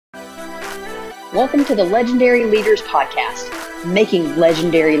Welcome to the Legendary Leaders Podcast, Making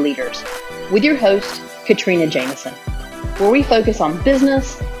Legendary Leaders, with your host, Katrina Jameson, where we focus on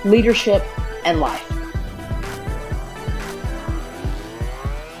business, leadership, and life.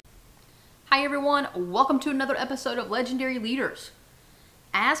 Hi everyone, welcome to another episode of Legendary Leaders.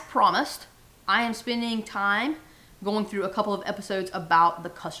 As promised, I am spending time going through a couple of episodes about the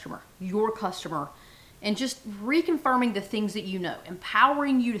customer, your customer, and just reconfirming the things that you know,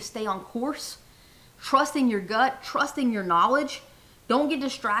 empowering you to stay on course, trusting your gut, trusting your knowledge. Don't get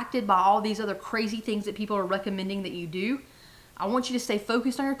distracted by all these other crazy things that people are recommending that you do. I want you to stay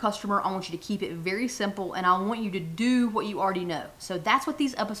focused on your customer. I want you to keep it very simple, and I want you to do what you already know. So that's what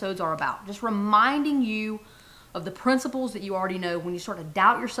these episodes are about, just reminding you of the principles that you already know when you start to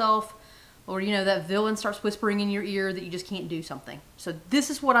doubt yourself, or that villain starts whispering in your ear that you just can't do something. So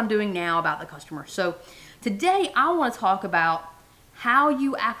this is what I'm doing now about the customer. So today I want to talk about how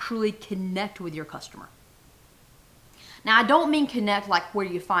you actually connect with your customer. Now, I don't mean connect like where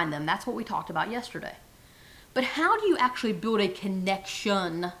you find them. That's what we talked about yesterday. But how do you actually build a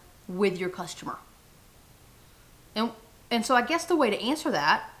connection with your customer? And so I guess the way to answer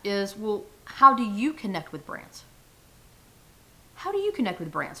that is, well, how do you connect with brands? How do you connect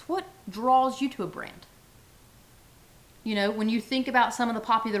with brands? What draws you to a brand? When you think about some of the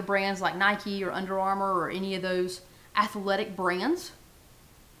popular brands like Nike or Under Armour or any of those athletic brands,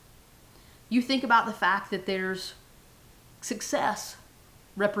 you think about the fact that there's success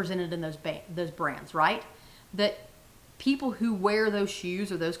represented in those brands, right? That people who wear those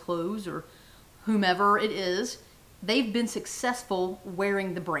shoes or those clothes or whomever it is, they've been successful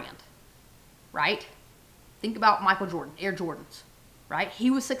wearing the brand, right? Think about Michael Jordan, Air Jordans, right? He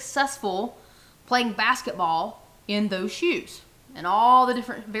was successful playing basketball in those shoes and all the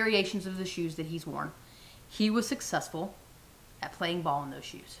different variations of the shoes that he's worn. He was successful at playing ball in those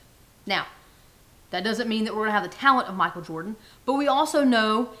shoes. Now, that doesn't mean that we're going to have the talent of Michael Jordan, but we also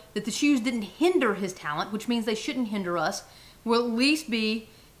know that the shoes didn't hinder his talent, which means they shouldn't hinder us. We'll at least be,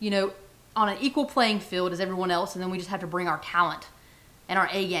 on an equal playing field as everyone else, and then we just have to bring our talent and our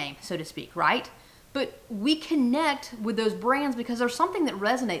A game, so to speak, right? But we connect with those brands because there's something that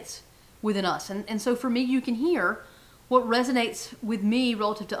resonates within us. And so for me, you can hear what resonates with me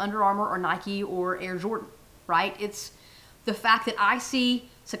relative to Under Armour or Nike or Air Jordan, right? It's the fact that I see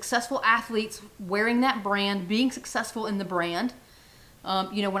successful athletes wearing that brand, being successful in the brand.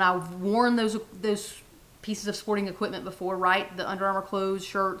 When I've worn those pieces of sporting equipment before, right? The Under Armour clothes,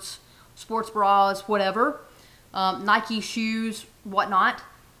 shirts, sports bras, whatever, Nike shoes, whatnot.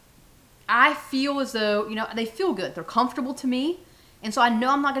 I feel as though, they feel good. They're comfortable to me. And so I know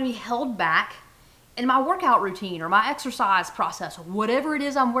I'm not going to be held back in my workout routine or my exercise process or whatever it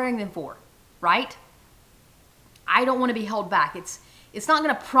is I'm wearing them for, right? I don't want to be held back. It's not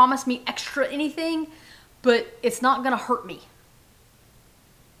going to promise me extra anything, but it's not going to hurt me.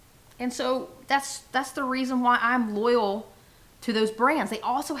 And so that's the reason why I'm loyal to those brands. They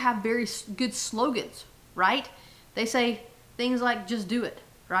also have very good slogans, right? They say things like, just do it,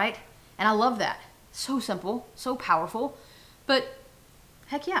 right? And I love that. So simple, so powerful, but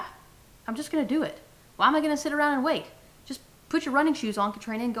heck yeah, I'm just going to do it. Why am I going to sit around and wait? Just put your running shoes on,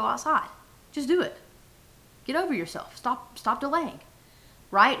 Katrina, and go outside. Just do it. Get over yourself. Stop delaying,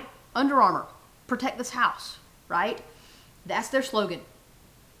 right? Under Armour, protect this house, right? That's their slogan.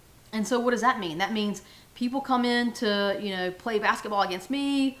 And so what does that mean? That means people come in to, play basketball against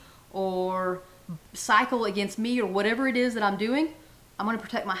me or cycle against me or whatever it is that I'm doing. I'm going to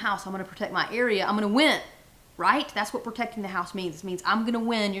protect my house. I'm going to protect my area. I'm going to win, right? That's what protecting the house means. It means I'm going to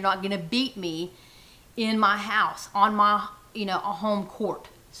win. You're not going to beat me in my house, on my, a home court,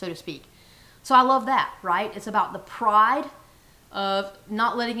 so to speak. So I love that, right? It's about the pride of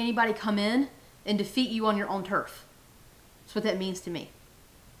not letting anybody come in and defeat you on your own turf. That's what that means to me.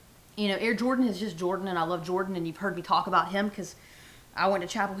 Air Jordan is just Jordan, and I love Jordan, and you've heard me talk about him because I went to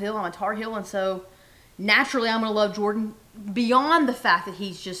Chapel Hill. I'm a Tar Heel, and so naturally I'm going to love Jordan beyond the fact that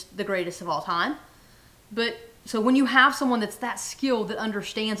he's just the greatest of all time. But so when you have someone that's that skilled, that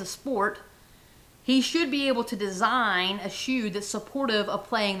understands a sport, he should be able to design a shoe that's supportive of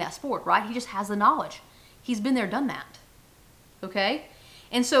playing that sport, right? He just has the knowledge. He's been there, done that, okay?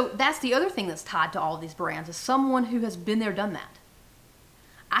 And so that's the other thing that's tied to all of these brands, is someone who has been there, done that.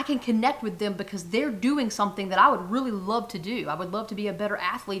 I can connect with them because they're doing something that I would really love to do. I would love to be a better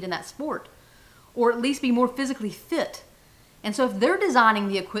athlete in that sport, or at least be more physically fit. And so if they're designing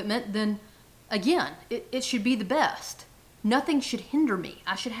the equipment, then again, it should be the best. Nothing should hinder me.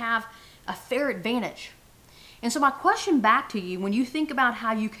 I should have a fair advantage. And so my question back to you, when you think about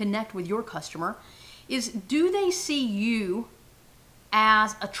how you connect with your customer, is do they see you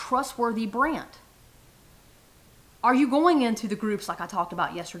as a trustworthy brand? Are you going into the groups like I talked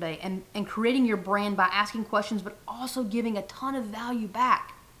about yesterday and creating your brand by asking questions, but also giving a ton of value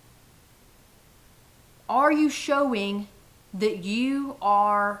back? Are you showing that you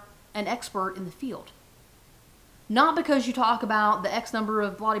are an expert in the field? Not because you talk about the X number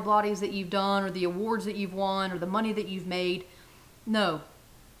of blotty-blotties that you've done or the awards that you've won or the money that you've made. No.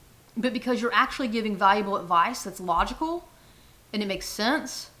 But because you're actually giving valuable advice that's logical and it makes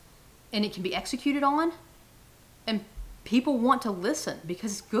sense and it can be executed on, and people want to listen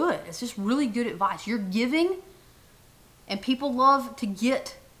because it's good. It's just really good advice. You're giving, and people love to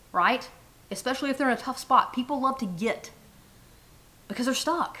get, right? Especially if they're in a tough spot. People love to get because they're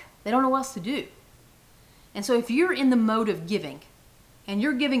stuck. They don't know what else to do. And so if you're in the mode of giving and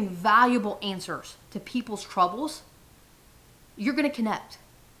you're giving valuable answers to people's troubles, you're going to connect.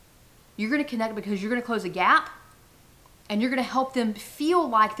 You're going to connect because you're going to close a gap and you're going to help them feel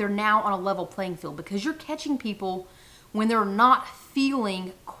like they're now on a level playing field because you're catching people when they're not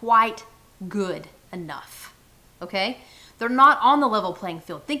feeling quite good enough. Okay? They're not on the level playing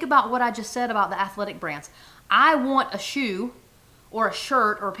field. Think about what I just said about the athletic brands. I want a shoe or a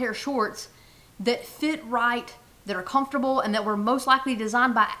shirt or a pair of shorts that fit right, that are comfortable, and that were most likely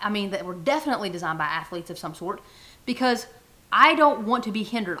designed by, that were definitely designed by athletes of some sort, because I don't want to be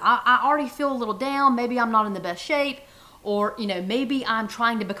hindered. I already feel a little down. Maybe I'm not in the best shape, or, maybe I'm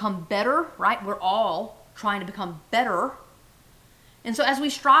trying to become better, right? We're all trying to become better. And so as we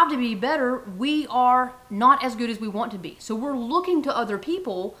strive to be better, we are not as good as we want to be. So we're looking to other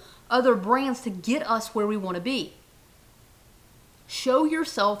people, other brands to get us where we want to be. Show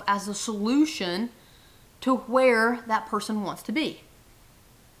yourself as a solution to where that person wants to be.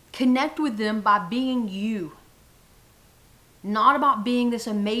 Connect with them by being you. Not about being this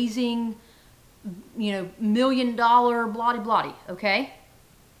amazing, $1 million blotty, okay?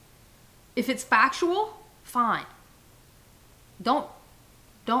 If it's factual, fine. Don't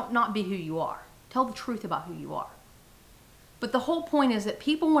not be who you are. Tell the truth about who you are. But the whole point is that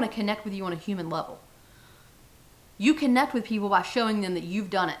people want to connect with you on a human level. You connect with people by showing them that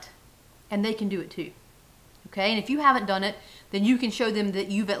you've done it, and they can do it too. Okay? And if you haven't done it, then you can show them that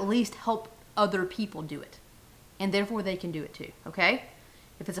you've at least helped other people do it, and therefore they can do it too. Okay?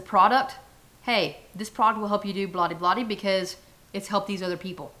 If it's a product, hey, this product will help you do bloody because it's helped these other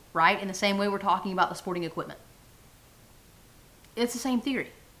people, right? In the same way we're talking about the sporting equipment. It's the same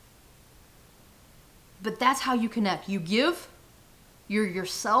theory. But that's how you connect. You give, you're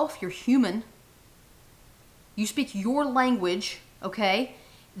yourself, you're human. You speak your language, okay,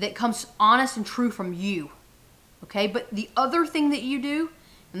 that comes honest and true from you, okay? But the other thing that you do,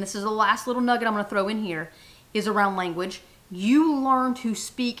 and this is the last little nugget I'm going to throw in here, is around language. You learn to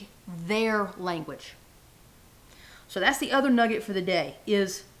speak their language. So that's the other nugget for the day,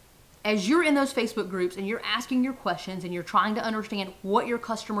 is as you're in those Facebook groups and you're asking your questions and you're trying to understand what your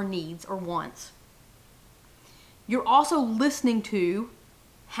customer needs or wants, you're also listening to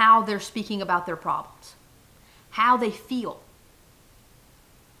how they're speaking about their problems, how they feel,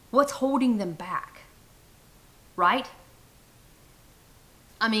 what's holding them back, right?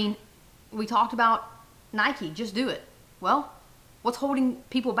 We talked about Nike, just do it. Well, what's holding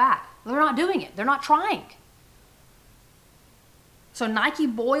people back? They're not doing it. They're not trying. So Nike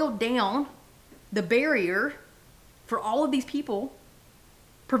boiled down the barrier for all of these people,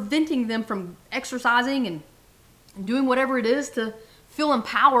 preventing them from exercising and doing whatever it is to feel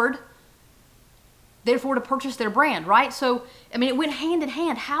empowered, therefore to purchase their brand, right? So, it went hand in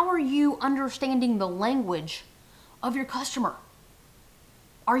hand. How are you understanding the language of your customer?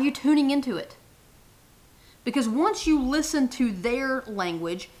 Are you tuning into it? Because once you listen to their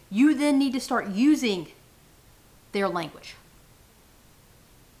language, you then need to start using their language.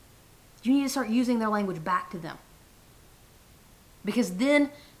 You need to start using their language back to them. Because then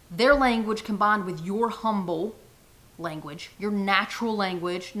their language combined with your humble language, your natural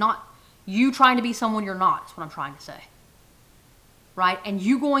language, not you trying to be someone you're not, is what I'm trying to say. Right? And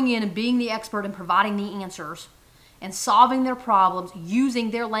you going in and being the expert and providing the answers and solving their problems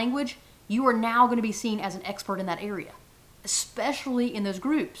using their language, you are now going to be seen as an expert in that area, especially in those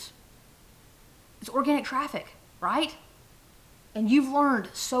groups. It's organic traffic, right? And you've learned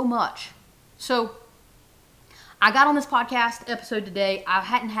so much. So I got on this podcast episode today. I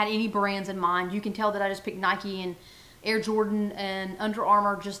hadn't had any brands in mind. You can tell that I just picked Nike and Air Jordan and Under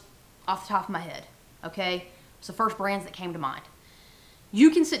Armour just off the top of my head. Okay? It's the first brands that came to mind.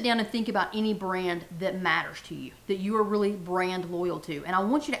 You can sit down and think about any brand that matters to you, that you are really brand loyal to. And I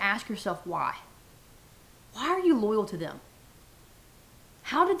want you to ask yourself why. Why are you loyal to them?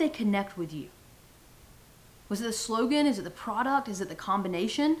 How did they connect with you? Was it the slogan? Is it the product? Is it the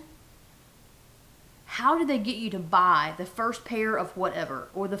combination? how did they get you to buy the first pair of whatever,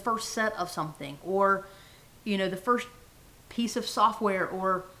 or the first set of something, or, the first piece of software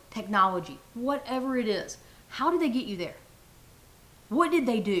or technology, whatever it is. How did they get you there? What did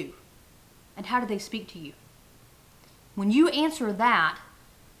they do? And how did they speak to you? When you answer that,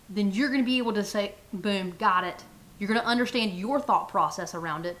 then you're going to be able to say, boom, got it. You're going to understand your thought process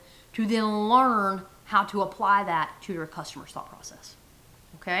around it to then learn how to apply that to your customer's thought process.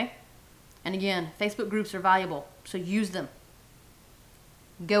 Okay? And again, Facebook groups are valuable, so use them.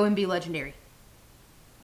 Go and be legendary.